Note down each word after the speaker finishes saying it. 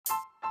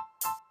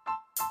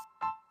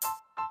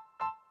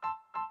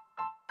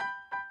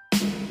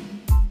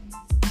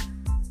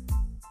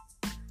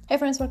Hey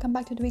friends, welcome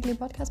back to the weekly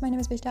podcast. My name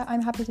is Bishta.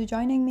 I'm happy to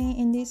joining me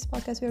in this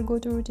podcast. We are going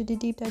to the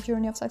deep dive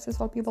journey of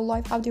successful people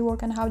life, how they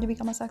work and how they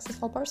become a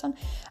successful person,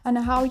 and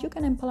how you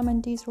can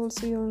implement these rules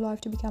to your life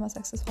to become a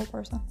successful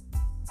person.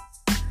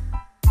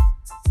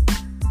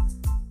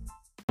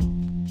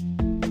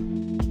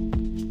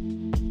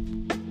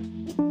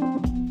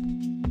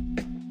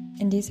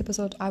 In this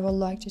episode, I would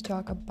like to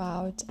talk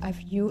about a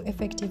few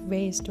effective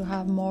ways to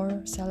have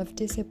more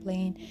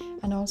self-discipline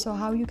and also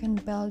how you can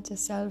build a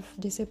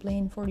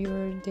self-discipline for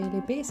your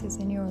daily basis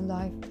in your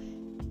life.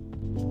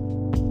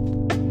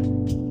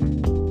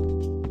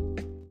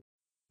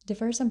 The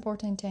first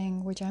important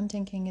thing, which I'm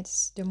thinking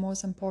is the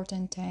most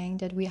important thing,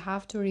 that we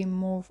have to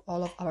remove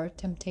all of our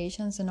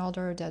temptations in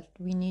order that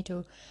we need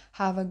to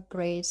have a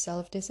great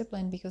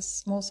self-discipline,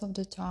 because most of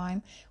the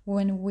time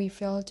when we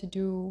fail to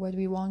do what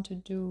we want to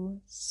do,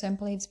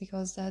 simply it's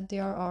because that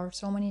there are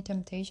so many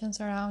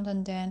temptations around,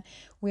 and then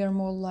we are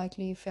more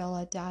likely fail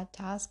at that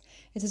task.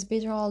 It is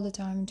better all the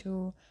time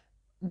to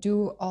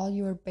do all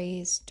your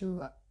best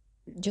to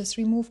just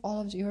remove all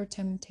of your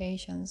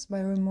temptations. By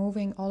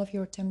removing all of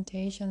your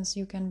temptations,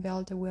 you can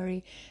build a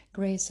very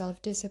great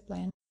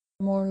self-discipline.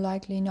 More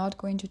likely not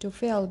going to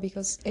fail,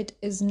 because it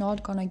is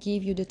not gonna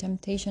give you the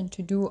temptation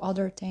to do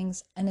other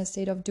things, and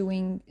instead of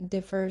doing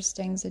the first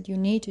things that you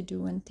need to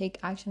do and take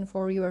action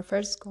for your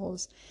first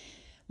goals.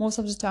 Most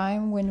of the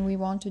time when we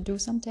want to do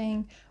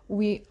something,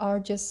 we are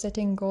just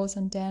setting goals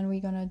and then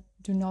we're gonna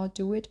do not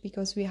do it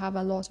because we have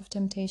a lot of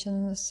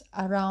temptations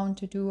around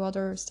to do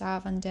other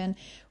stuff, and then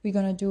we're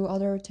gonna do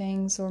other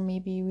things, or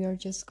maybe we are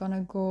just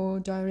gonna go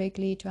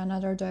directly to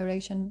another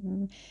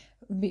direction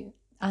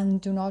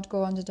and do not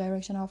go on the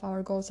direction of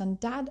our goals.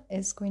 And that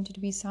is going to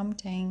be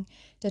something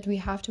that we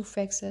have to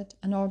fix it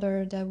in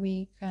order that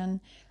we can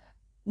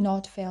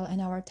not fail in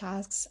our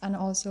tasks and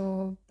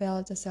also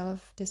build a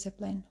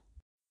self-discipline.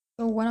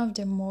 So one of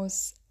the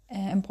most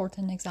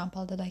important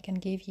example that I can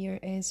give here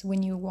is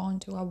when you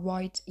want to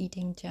avoid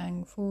eating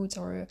junk foods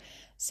or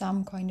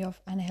some kind of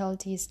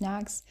unhealthy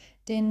snacks,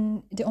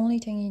 then the only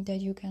thing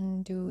that you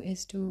can do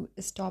is to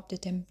stop the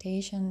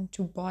temptation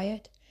to buy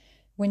it.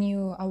 When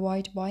you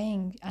avoid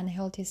buying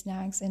unhealthy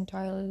snacks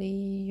entirely,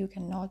 you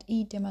cannot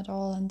eat them at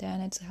all, and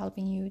then it's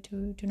helping you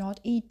to not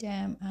eat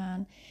them,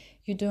 and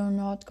you're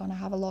not gonna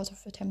have a lot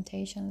of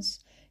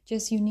temptations.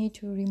 Just you need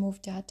to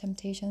remove that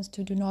temptations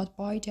to do not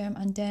buy them,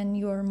 and then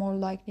you're more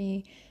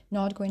likely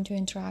not going to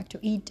interact to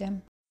eat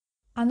them.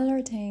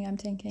 Another thing I'm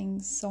thinking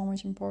so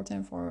much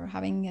important for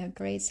having a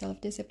great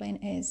self-discipline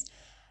is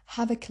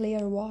have a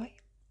clear why.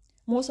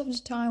 Most of the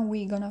time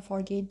we're gonna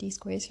forget this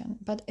question,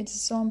 but it's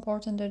so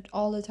important that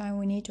all the time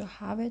we need to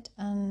have it,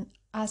 and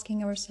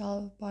asking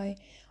ourselves by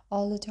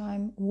all the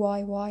time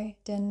why,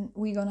 then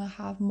we're gonna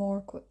have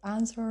more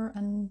answer,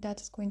 and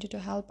that is going to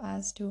help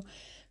us to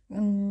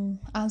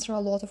answer a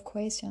lot of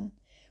questions.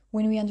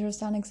 When we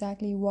understand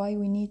exactly why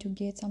we need to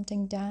get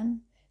something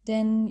done,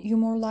 then you're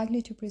more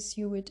likely to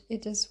pursue it.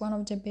 It is one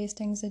of the best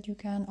things that you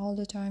can all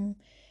the time,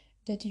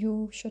 that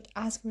you should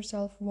ask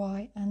yourself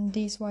why, and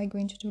this why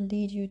going to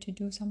lead you to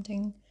do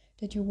something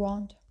that you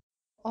want.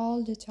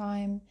 All the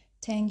time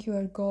think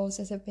your goals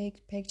as a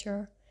big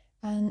picture,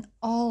 and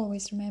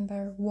always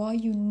remember why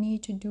you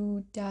need to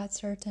do that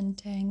certain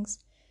things,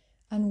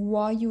 and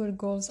why your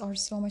goals are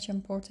so much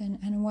important,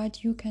 and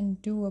what you can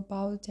do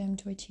about them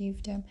to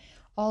achieve them.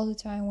 All the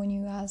time when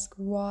you ask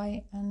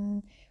why,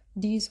 and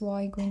this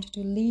why going to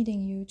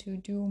leading you to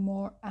do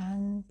more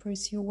and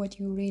pursue what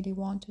you really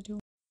want to do.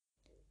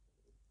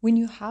 When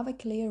you have a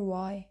clear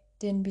why,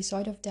 then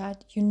beside of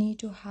that, you need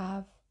to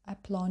have a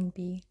plan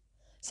B.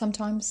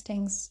 Sometimes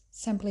things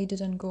simply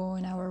didn't go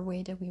in our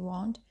way that we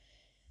want,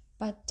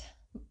 but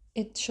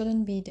it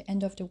shouldn't be the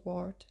end of the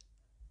world.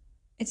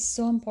 It's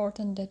so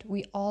important that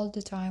we all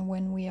the time,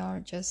 when we are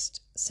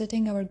just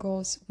setting our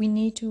goals, we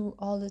need to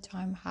all the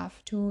time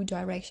have two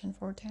directions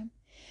for them.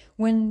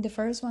 When the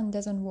first one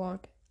doesn't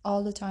work,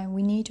 all the time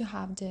we need to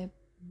have the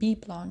B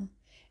plan.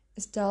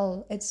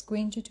 Still, it's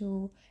going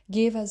to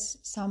give us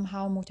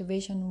somehow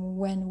motivation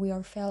when we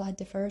are fail at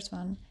the first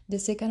one. The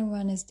second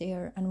one is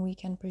there and we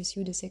can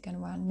pursue the second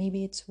one.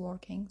 Maybe it's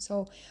working.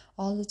 So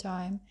all the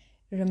time,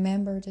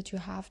 remember that you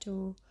have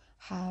to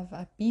have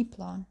a B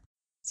plan.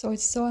 So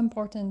it's so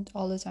important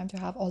all the time to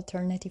have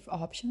alternative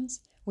options,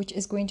 which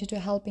is going to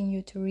helping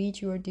you to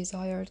reach your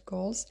desired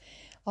goals.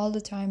 All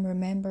the time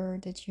remember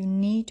that you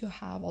need to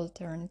have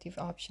alternative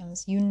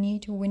options. You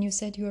need to, when you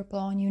set your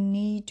plan, you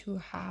need to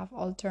have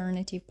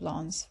alternative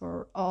plans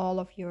for all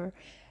of your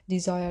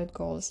desired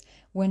goals.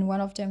 When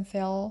one of them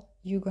fail,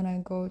 you're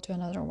gonna go to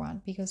another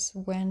one, because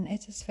when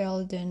it has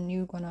failed, then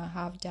you're gonna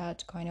have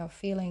that kind of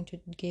feeling to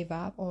give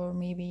up, or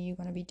maybe you're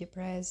gonna be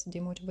depressed,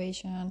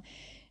 demotivation,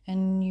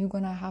 and you're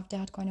gonna have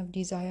that kind of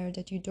desire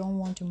that you don't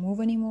want to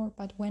move anymore.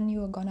 But when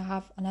you're gonna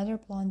have another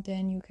plan,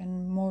 then you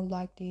can more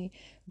likely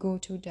go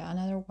to the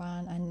another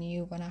one, and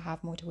you're gonna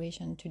have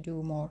motivation to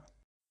do more.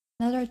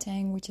 Another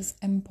thing which is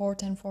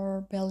important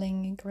for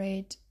building a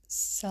great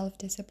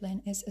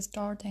self-discipline is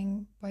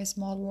starting by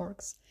small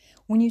works.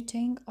 When you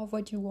think of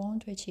what you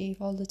want to achieve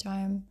all the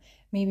time,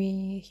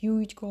 maybe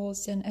huge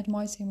goals, then it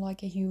might seem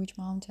like a huge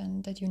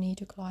mountain that you need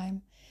to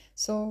climb.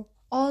 So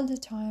all the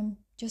time,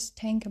 just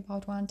think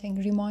about one thing.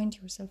 Remind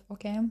yourself,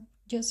 okay?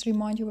 Just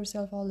remind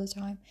yourself all the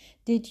time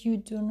that you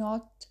do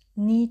not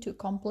need to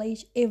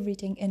accomplish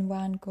everything in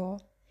one go.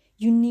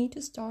 You need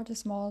to start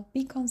small,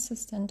 be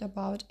consistent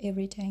about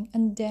everything,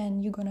 and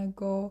then you're gonna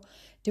go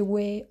the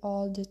way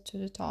to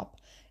the top.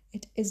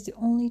 It is the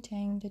only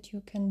thing that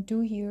you can do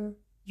here.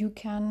 You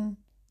can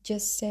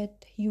just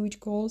set huge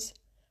goals,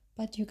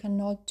 but you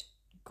cannot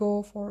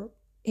go for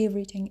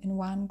everything in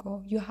one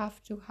go. You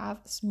have to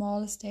have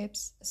small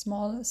steps,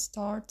 small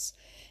starts,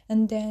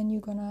 and then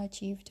you're gonna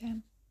achieve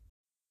them.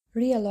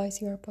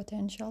 Realize your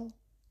potential.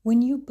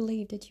 When you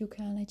believe that you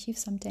can achieve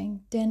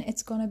something, then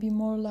it's gonna be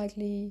more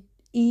likely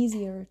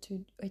easier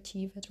to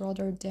achieve it,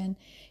 rather than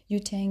you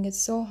think it's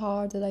so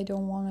hard that I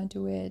don't want to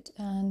do it,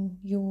 and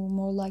you're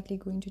more likely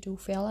going to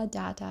fail at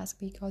that task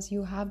because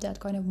you have that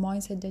kind of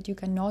mindset that you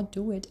cannot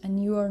do it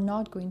and you are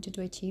not going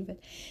to achieve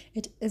it.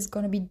 It is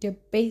going to be the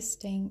best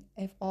thing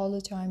if all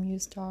the time you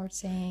start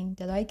saying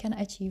that I can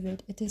achieve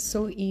it. It is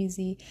so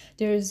easy.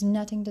 There is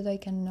nothing that I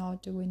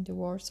cannot do in the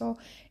world. So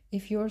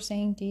if you're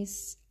saying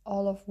this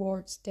all of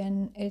words,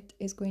 then it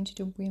is going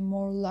to be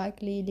more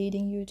likely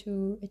leading you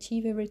to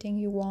achieve everything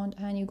you want,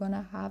 and you're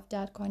gonna have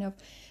that kind of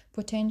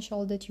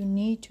potential that you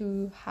need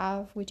to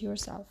have with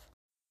yourself.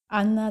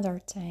 Another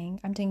thing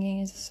I'm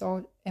thinking is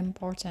so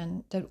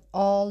important that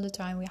all the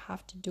time we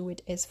have to do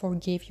it is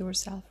forgive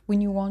yourself. When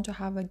you want to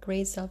have a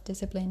great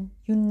self-discipline,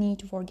 you need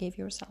to forgive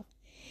yourself.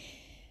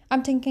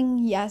 I'm thinking,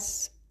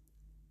 yes,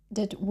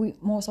 that we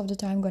most of the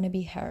time gonna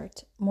be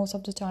hurt, most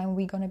of the time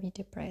we're gonna be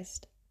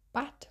depressed,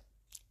 but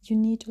you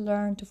need to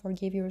learn to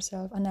forgive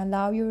yourself and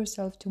allow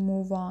yourself to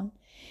move on.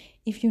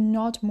 If you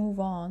not move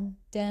on,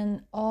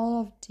 then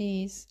all of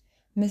these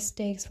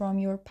mistakes from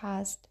your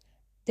past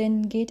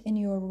then get in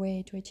your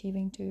way to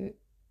achieving to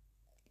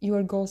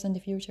your goals in the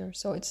future.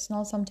 So it's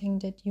not something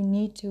that you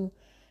need to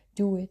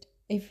do it.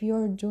 If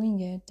you're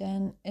doing it,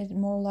 then it's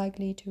more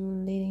likely to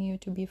leading you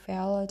to be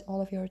fail at all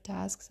of your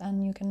tasks,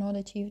 and you cannot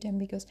achieve them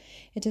because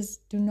it is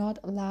do not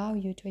allow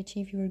you to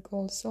achieve your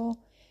goals. So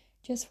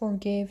just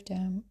forgive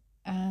them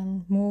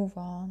and move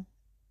on.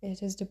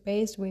 It is the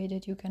best way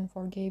that you can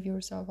forgive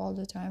yourself all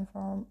the time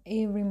from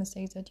every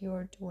mistake that you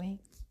are doing.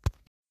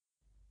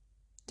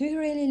 Do you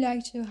really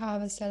like to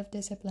have a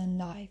self-disciplined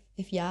life?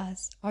 If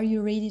yes, are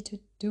you ready to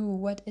do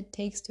what it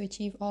takes to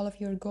achieve all of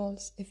your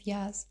goals? If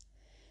yes,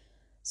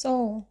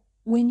 so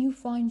when you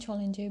find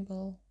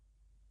challengeable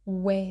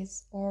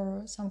ways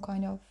or some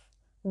kind of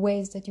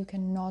ways that you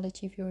cannot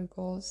achieve your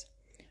goals,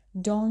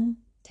 don't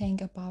think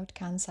about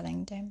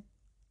canceling them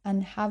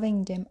and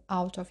having them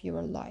out of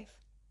your life.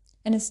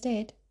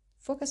 Instead,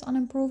 focus on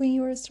improving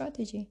your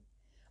strategy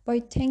by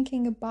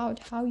thinking about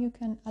how you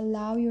can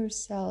allow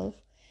yourself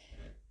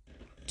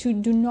to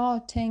do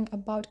not think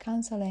about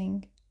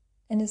canceling,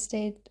 and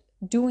instead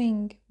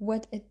doing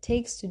what it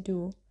takes to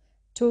do,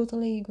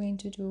 totally going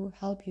to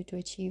help you to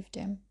achieve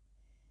them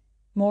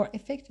more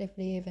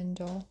effectively even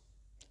though.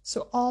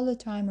 So all the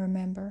time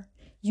remember,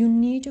 you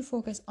need to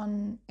focus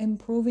on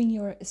improving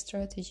your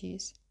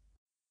strategies.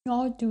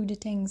 Not do the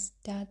things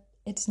that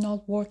it's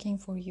not working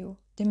for you,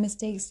 the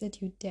mistakes that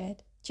you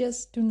did,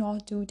 just do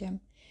not do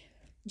them.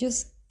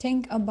 Just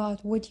think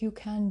about what you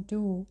can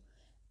do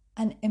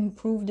and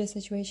improve the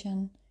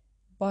situation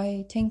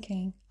by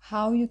thinking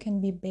how you can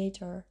be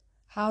better,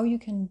 how you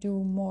can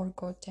do more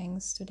good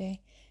things today.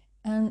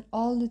 And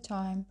all the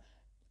time,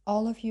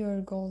 all of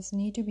your goals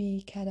need to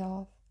be cut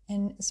off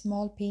in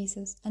small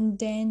pieces, and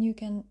then you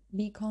can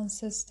be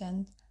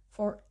consistent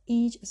for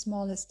each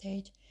small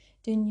stage.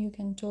 Then you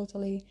can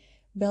totally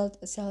build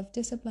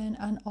self-discipline,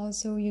 and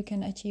also you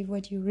can achieve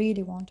what you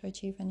really want to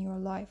achieve in your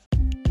life.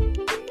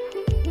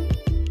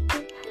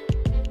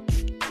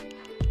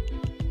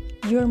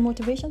 Your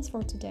motivations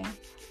for today: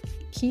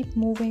 keep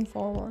moving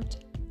forward.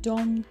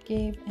 Don't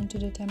give into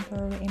the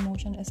temporary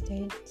emotion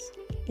states.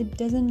 It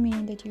doesn't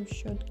mean that you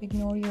should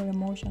ignore your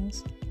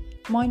emotions.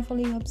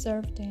 Mindfully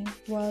observe them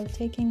while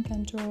taking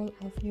control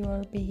of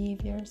your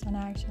behaviors and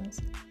actions.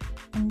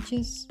 And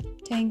just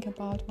think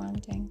about one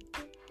thing: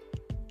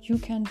 you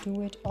can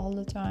do it all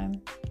the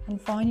time, and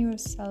find your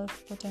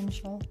self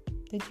potential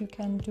that you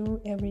can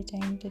do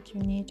everything that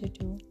you need to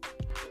do.